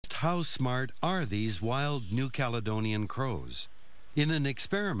how smart are these wild New Caledonian crows? In an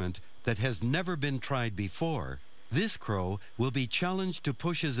experiment that has never been tried before, this crow will be challenged to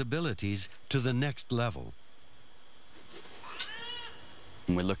push his abilities to the next level.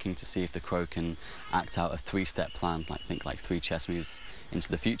 We're looking to see if the crow can act out a three-step plan, like 3 chess moves into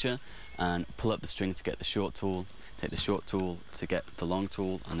the future, and pull up the string to get the short tool, take the short tool to get the long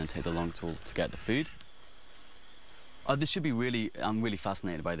tool, and then take the long tool to get the food. This should be really, I'm really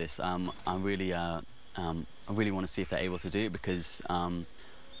fascinated by this. I really want to see if they're able to do it, because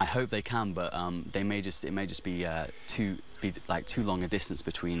I hope they can, but it may just be too long a distance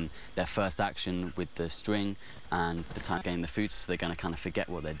between their first action with the string and the time getting the food, so they're going to kind of forget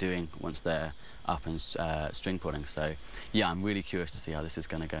what they're doing once they're up and string pulling. So yeah, I'm really curious to see how this is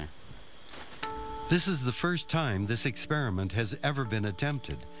going to go. This is the first time this experiment has ever been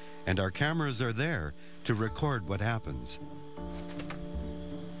attempted, and our cameras are there to record what happens.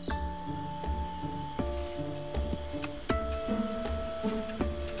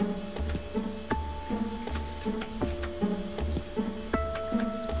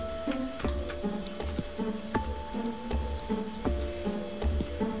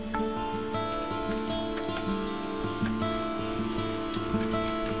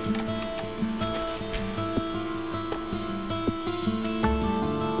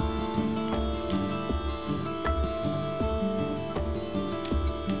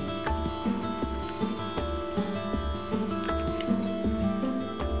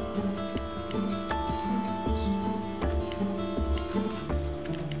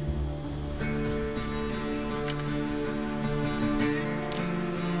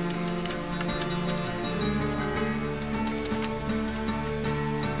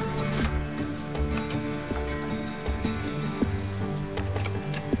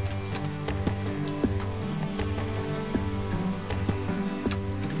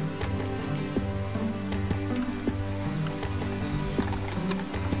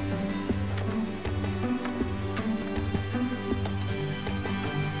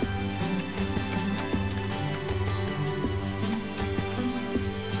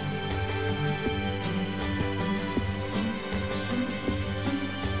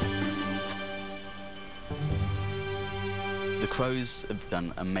 The crows have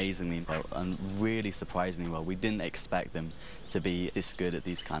done amazingly well and really surprisingly well. We didn't expect them to be this good at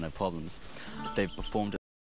these kind of problems. They've performed